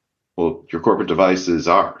 Well, your corporate device is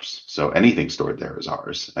ours, so anything stored there is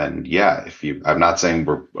ours. And yeah, I'm not saying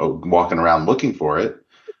we're walking around looking for it,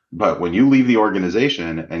 but when you leave the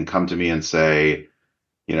organization and come to me and say,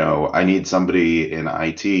 I need somebody in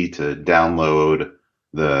IT to download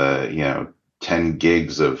the, 10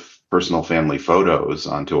 gigs of personal family photos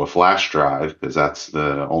onto a flash drive, because that's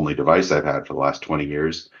the only device I've had for the last 20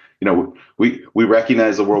 years. We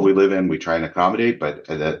recognize the world we live in. We try and accommodate, but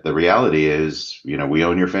the reality is, we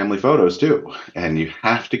own your family photos too, and you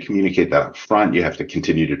have to communicate that up front. You have to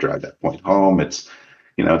continue to drive that point home. It's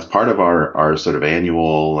part of our sort of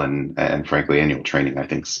annual and frankly annual training. I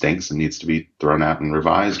think stinks and needs to be thrown out and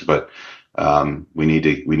revised, but we need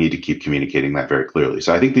to keep communicating that very clearly.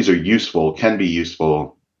 So I think these are can be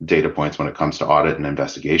useful data points when it comes to audit and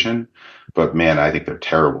investigation, but man, I think they're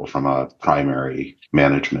terrible from a primary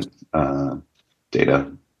management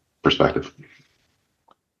data perspective.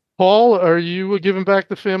 Paul, are you giving back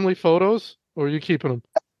the family photos, or are you keeping them?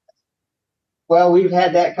 Well, we've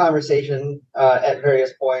had that conversation at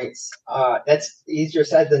various points. That's easier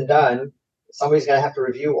said than done. Somebody's going to have to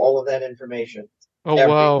review all of that information. Oh,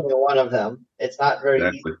 every wow. single one of them. It's not very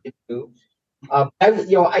Exactly. easy to do.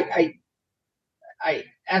 I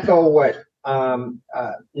echo what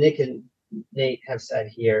Nick and Nate have said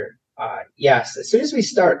here. Yes, as soon as we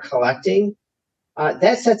start collecting,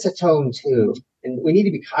 that sets a tone too, and we need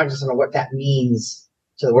to be cognizant of what that means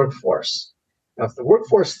to the workforce. Now, if the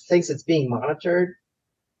workforce thinks it's being monitored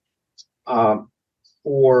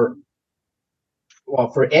for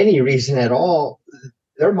any reason at all,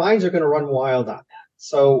 their minds are going to run wild on that.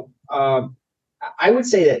 So I would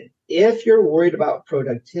say that if you're worried about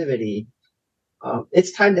productivity,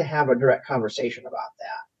 it's time to have a direct conversation about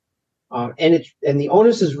that. And the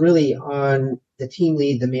onus is really on the team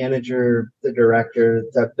lead, the manager, the director,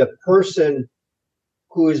 the person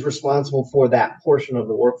who is responsible for that portion of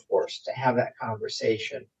the workforce to have that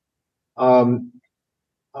conversation. I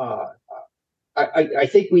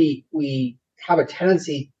think we have a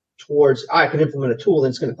tendency towards, I can implement a tool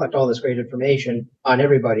that's going to collect all this great information on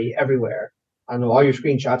everybody, everywhere. I know all your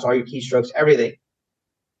screenshots, all your keystrokes, everything.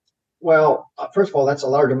 Well, first of all, that's a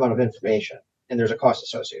large amount of information, and there's a cost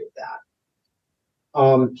associated with that.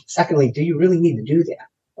 Secondly, do you really need to do that?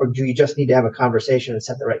 Or do you just need to have a conversation and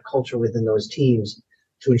set the right culture within those teams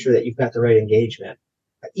to ensure that you've got the right engagement,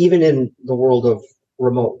 even in the world of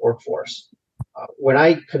remote workforce? When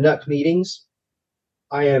I conduct meetings,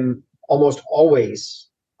 I am almost always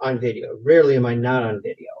on video. Rarely am I not on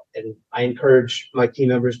video. And I encourage my team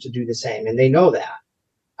members to do the same. And they know that.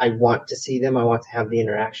 I want to see them. I want to have the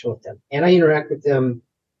interaction with them. And I interact with them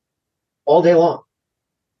all day long.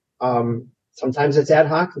 Sometimes it's ad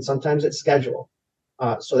hoc and sometimes it's scheduled.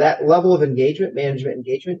 So that level of engagement, management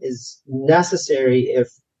engagement, is necessary if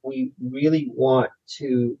we really want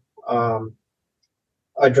to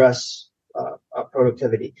address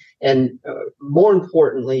productivity. And more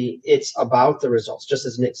importantly, it's about the results. Just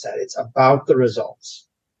as Nick said, it's about the results.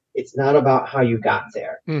 It's not about how you got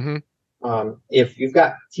there. Mm-hmm. If you've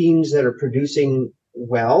got teams that are producing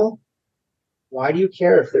well, why do you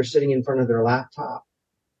care if they're sitting in front of their laptop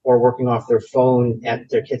or working off their phone at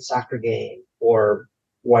their kid's soccer game or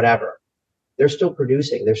whatever? They're still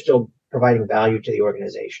producing. They're still providing value to the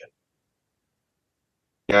organization.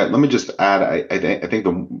 Yeah, let me just add, I think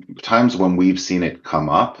the times when we've seen it come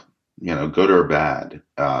up, good or bad,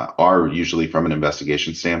 are usually from an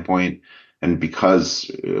investigation standpoint. And because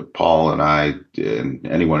Paul and I and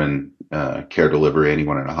anyone in care delivery,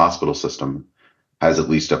 anyone in a hospital system has at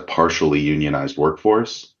least a partially unionized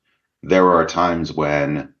workforce, there are times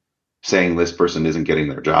when saying this person isn't getting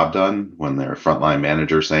their job done, when their frontline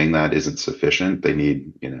manager saying that isn't sufficient. They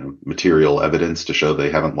need, material evidence to show they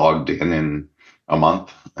haven't logged in a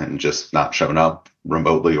month and just not shown up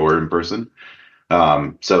remotely or in person.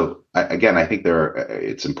 Again, I think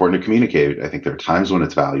it's important to communicate. I think there are times when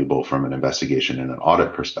it's valuable from an investigation and an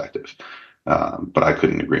audit perspective. But I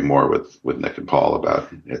couldn't agree more with Nick and Paul about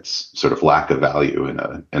its sort of lack of value in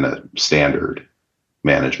a standard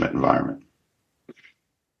management environment.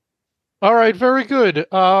 All right, very good.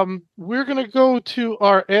 We're going to go to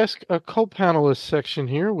our Ask a Co-Panelist section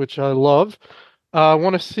here, which I love. I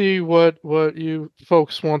want to see what you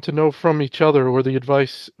folks want to know from each other, or the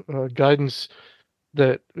advice, guidance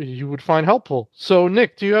that you would find helpful. So,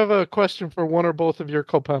 Nick, do you have a question for one or both of your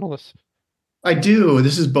co-panelists? I do.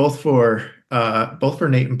 This is both for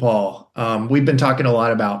Nate and Paul. We've been talking a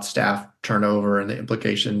lot about staff turnover and the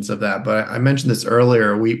implications of that, but I mentioned this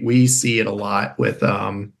earlier. We see it a lot with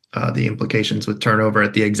the implications with turnover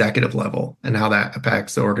at the executive level and how that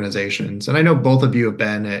impacts the organizations. And I know both of you have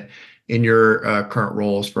been in your current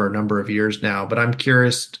roles for a number of years now, but I'm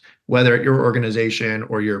curious whether at your organization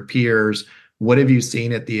or your peers, what have you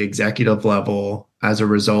seen at the executive level as a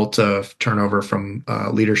result of turnover from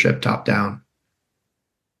leadership top down?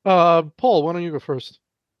 Paul, why don't you go first?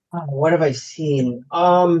 What have I seen?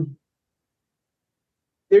 There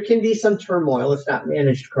can be some turmoil if not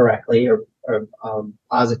managed correctly or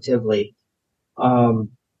positively. But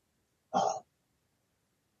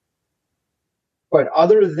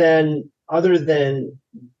other than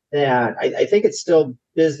that, I think it's still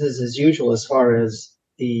business as usual as far as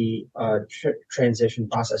the transition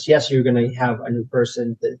process. Yes, you're going to have a new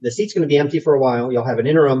person. The seat's going to be empty for a while. You'll have an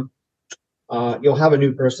interim. You'll have a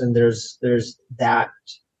new person. There's that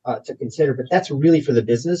to consider, but that's really for the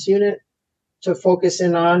business unit to focus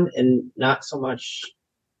in on, and not so much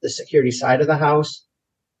the security side of the house.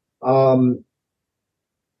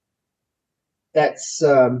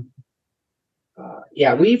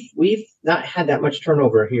 We've not had that much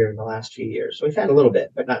turnover here in the last few years. So we've had a little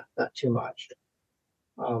bit, but not too much.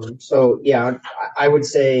 I would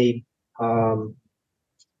say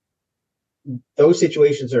those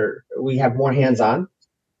situations we have more hands-on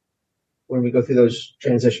when we go through those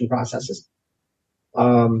transition processes.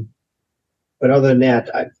 But other than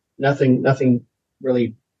that, nothing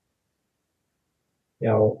really,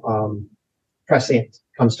 prescient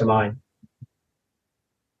comes to mind.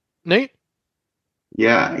 Nate?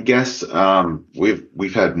 Yeah, I guess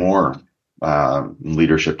we've had more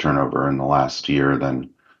leadership turnover in the last year than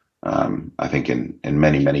I think in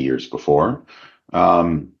many years before.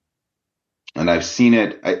 And I've seen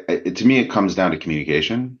it. To me, it comes down to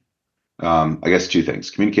communication. I guess two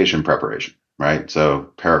things: communication and preparation. Right.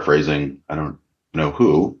 So paraphrasing, I don't know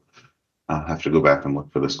who. I'll have to go back and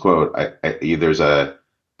look for this quote. There's a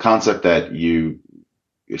concept that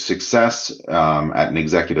success at an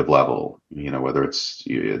executive level, whether it's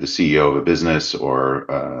the CEO of a business or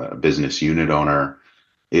a business unit owner,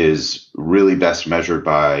 is really best measured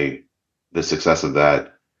by the success of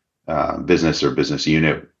that business or business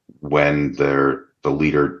unit when the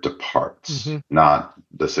leader departs, not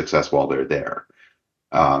the success while they're there.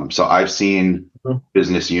 So I've seen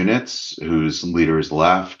business units whose leaders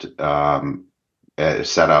left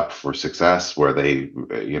set up for success, where they,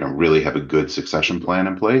 really have a good succession plan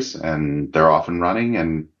in place, and they're off and running,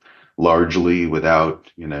 and largely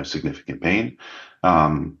without, significant pain.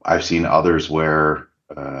 I've seen others where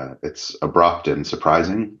it's abrupt and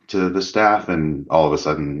surprising to the staff, and all of a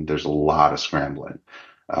sudden there's a lot of scrambling.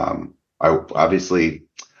 I'm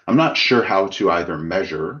not sure how to either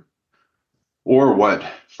measure or what,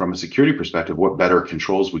 from a security perspective, what better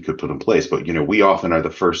controls we could put in place. But, we often are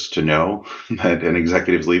the first to know that an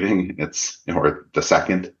executive's leaving. Or the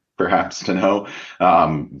second, perhaps, to know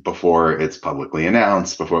before it's publicly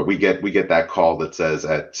announced, before we get that call that says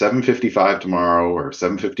at 7:55 tomorrow or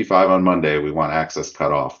 7:55 on Monday, we want access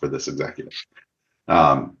cut off for this executive.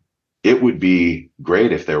 It would be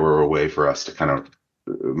great if there were a way for us to kind of,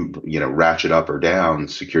 ratchet up or down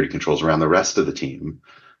security controls around the rest of the team,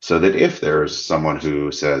 so that if there's someone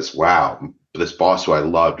who says, wow, this boss who I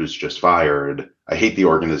loved was just fired, I hate the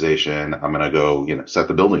organization, I'm going to go, set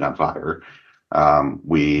the building on fire.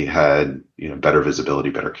 We had, better visibility,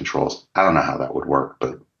 better controls. I don't know how that would work,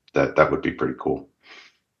 but that would be pretty cool.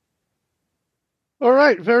 All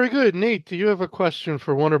right. Very good. Nate, do you have a question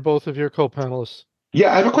for one or both of your co-panelists?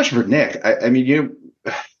 Yeah, I have a question for Nick. I mean,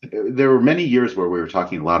 there were many years where we were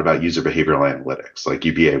talking a lot about user behavioral analytics. Like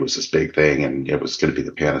UBA was this big thing, and it was going to be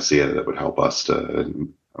the panacea that would help us to,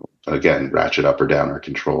 again, ratchet up or down our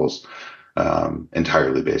controls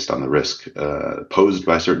entirely based on the risk posed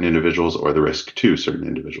by certain individuals or the risk to certain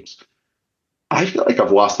individuals. I feel like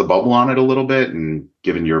I've lost the bubble on it a little bit, and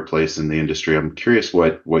given your place in the industry, I'm curious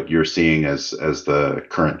what you're seeing as the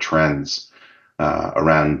current trends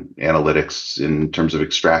around analytics in terms of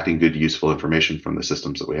extracting good, useful information from the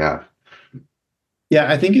systems that we have. Yeah,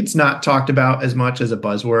 I think it's not talked about as much as a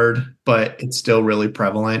buzzword, but it's still really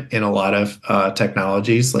prevalent in a lot of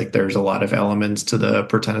technologies. Like there's a lot of elements to the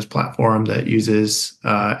Pertennis platform that uses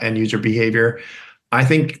end user behavior. I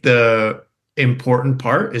think the important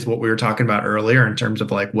part is what we were talking about earlier in terms of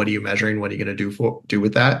like, what are you measuring? What are you going to do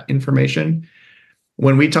with that information?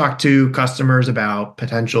 When we talk to customers about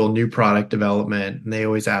potential new product development, and they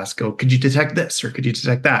always ask, "Oh, could you detect this or could you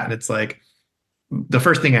detect that?" And it's like, the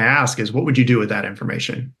first thing I ask is, what would you do with that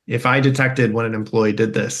information? If I detected when an employee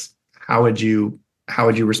did this, how would you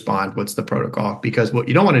respond? What's the protocol? Because what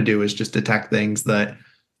you don't want to do is just detect things that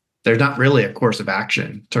there's not really a course of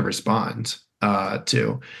action to respond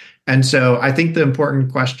to. And so I think the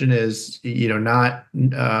important question is, not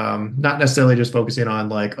necessarily just focusing on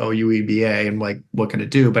like, oh, UEBA and like, what can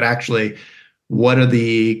it do? But actually, what are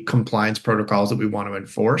the compliance protocols that we want to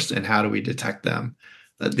enforce and how do we detect them?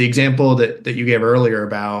 The example that you gave earlier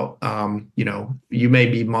about, you may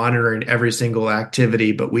be monitoring every single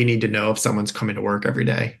activity, but we need to know if someone's coming to work every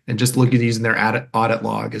day. And just looking at using their audit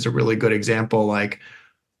log is a really good example. Like,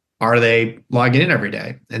 are they logging in every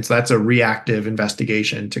day? And so that's a reactive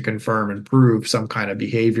investigation to confirm and prove some kind of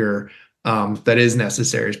behavior that is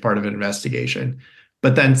necessary as part of an investigation.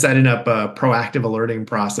 But then setting up a proactive alerting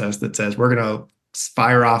process that says we're going to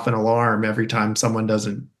fire off an alarm every time someone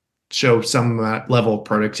doesn't show some level of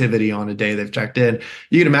productivity on a day they've checked in.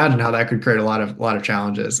 You can imagine how that could create a lot of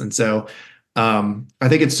challenges. And so I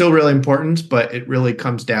think it's still really important, but it really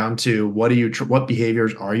comes down to what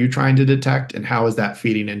behaviors are you trying to detect, and how is that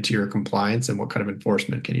feeding into your compliance, and what kind of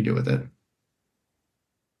enforcement can you do with it?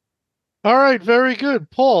 All right, very good.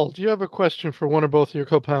 Paul, do you have a question for one or both of your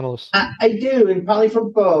co-panelists? I do, and probably for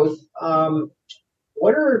both.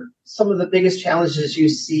 What are some of the biggest challenges you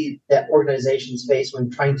see that organizations face when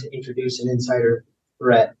trying to introduce an insider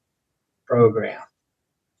threat program?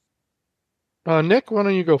 Nick, why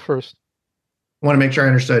don't you go first? I want to make sure I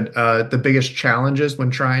understood the biggest challenges when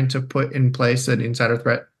trying to put in place an insider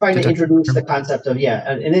threat. Trying to introduce the concept of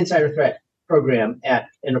an insider threat program at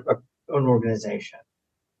an organization.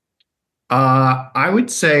 I would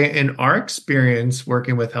say in our experience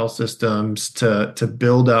working with health systems to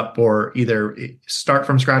build up or either start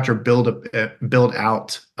from scratch or build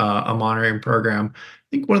out a monitoring program,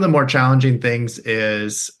 I think one of the more challenging things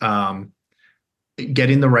is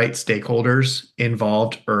getting the right stakeholders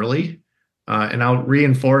involved early. And I'll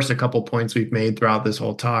reinforce a couple points we've made throughout this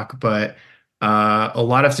whole talk, but a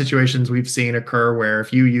lot of situations we've seen occur where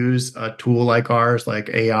if you use a tool like ours, like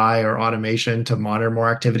AI or automation to monitor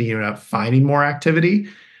more activity, you end up finding more activity.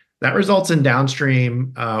 That results in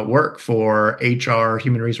downstream work for HR,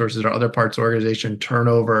 human resources, or other parts of the organization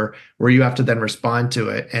turnover, where you have to then respond to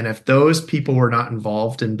it. And if those people were not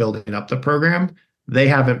involved in building up the program, they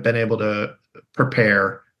haven't been able to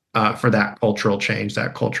prepare for that cultural change,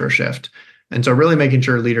 that culture shift. And so really making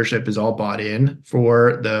sure leadership is all bought in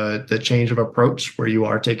for the change of approach, where you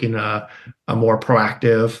are taking a more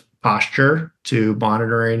proactive posture to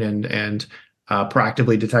monitoring and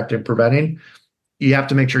proactively detecting and preventing. You have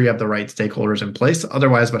to make sure you have the right stakeholders in place.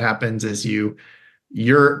 Otherwise, what happens is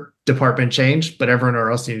your department changed, but everyone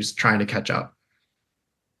else is trying to catch up.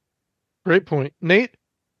 Great point. Nate?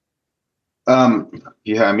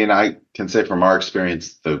 Yeah, I mean, I can say from our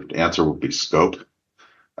experience, the answer would be scope.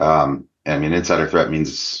 I mean, insider threat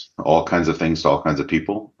means all kinds of things to all kinds of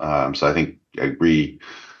people. So I think I agree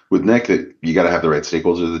with Nick that you got to have the right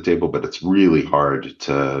stakeholders at the table, but it's really hard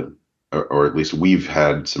to, or at least we've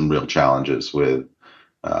had some real challenges with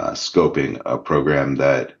scoping a program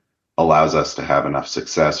that allows us to have enough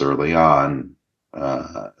success early on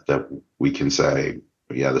that we can say,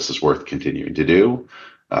 yeah, this is worth continuing to do.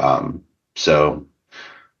 So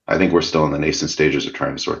I think we're still in the nascent stages of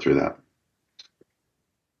trying to sort through that.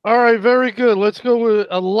 All right, very good. Let's go with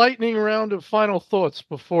a lightning round of final thoughts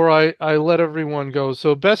before I let everyone go.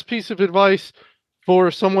 So best piece of advice for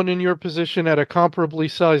someone in your position at a comparably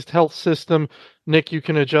sized health system. Nick, you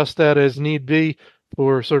can adjust that as need be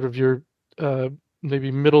for sort of your maybe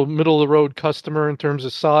middle of the road customer in terms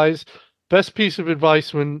of size. Best piece of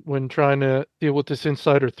advice when trying to deal with this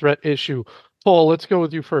insider threat issue. Paul, let's go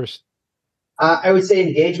with you first. I would say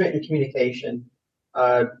engagement and communication.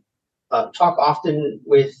 talk often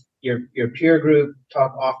with your peer group,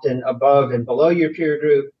 talk often above and below your peer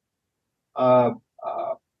group,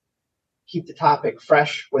 keep the topic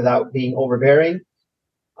fresh without being overbearing.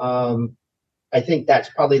 I think that's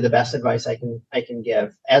probably the best advice I can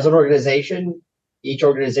give. As an organization, each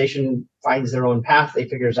organization finds their own path. They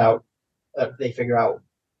figure out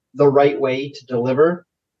the right way to deliver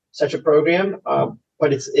such a program.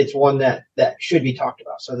 But it's one that should be talked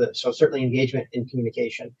about. So certainly engagement and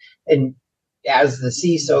communication. And as the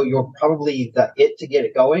CISO, you're probably the it to get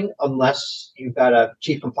it going, unless you've got a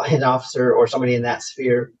chief compliance officer or somebody in that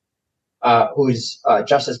sphere who's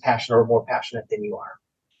just as passionate or more passionate than you are.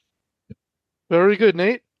 Very good,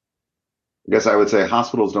 Nate. I guess I would say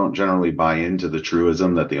hospitals don't generally buy into the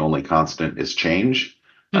truism that the only constant is change.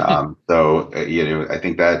 I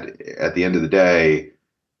think that at the end of the day,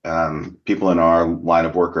 people in our line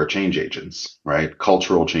of work are change agents, right?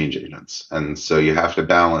 Cultural change agents. And so you have to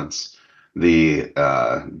balance the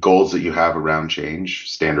goals that you have around change,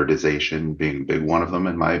 standardization being a big one of them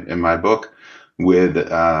in my book, with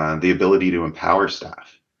the ability to empower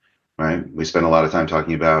staff, right? We spend a lot of time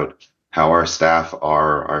talking about how our staff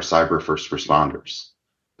are our cyber first responders,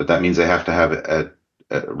 but that means they have to have a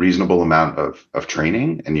reasonable amount of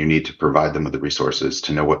training, and you need to provide them with the resources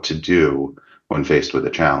to know what to do when faced with a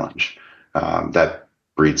challenge. That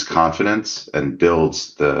breeds confidence and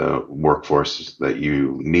builds the workforce that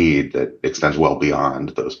you need that extends well beyond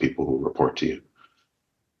those people who report to you.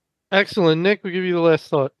 Excellent. Nick, we'll give you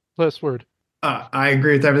the last word. I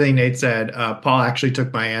agree with everything Nate said. Paul actually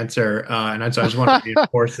took my answer, and so I just want to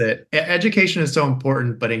reinforce it. Education is so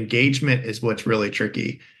important, but engagement is what's really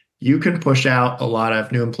tricky. You can push out a lot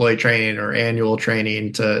of new employee training or annual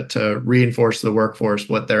training to reinforce the workforce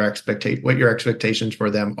what your expectations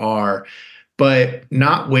for them are, but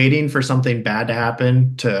not waiting for something bad to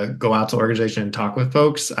happen to go out to organization and talk with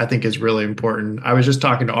folks, I think is really important. I was just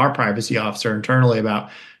talking to our privacy officer internally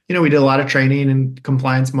about, we did a lot of training in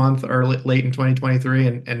compliance month late in 2023,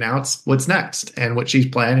 and now it's what's next. And what she's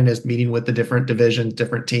planning is meeting with the different divisions,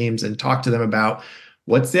 different teams, and talk to them about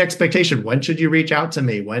what's the expectation? When should you reach out to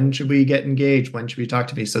me? When should we get engaged? When should we talk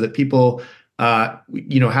to me? So that people, have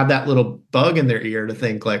that little bug in their ear to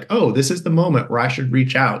think like, oh, this is the moment where I should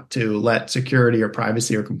reach out to let security or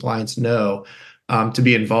privacy or compliance know to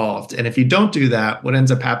be involved. And if you don't do that, what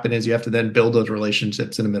ends up happening is you have to then build those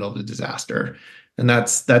relationships in the middle of a disaster. And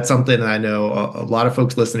that's something that I know a lot of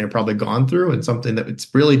folks listening have probably gone through, and something that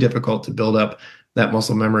it's really difficult to build up that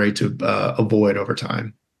muscle memory to avoid over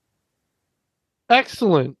time.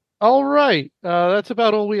 Excellent. All right. That's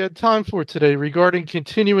about all we had time for today. Regarding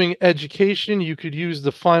continuing education, you could use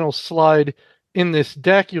the final slide in this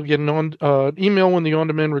deck. You'll get an email when the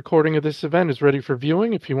on-demand recording of this event is ready for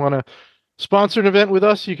viewing. If you want to sponsor an event with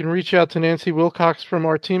us, you can reach out to Nancy Wilcox from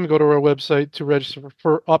our team. Go to our website to register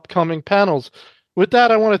for upcoming panels. With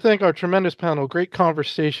that, I want to thank our tremendous panel. Great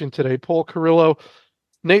conversation today. Paul Carrillo,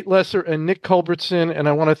 Nate Lesser, and Nick Culbertson. And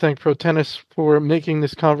I want to thank ProTennis for making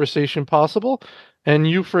this conversation possible, and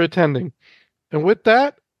you for attending. And with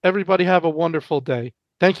that, everybody have a wonderful day.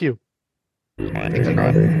 Thank you. Thanks,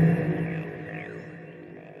 everybody.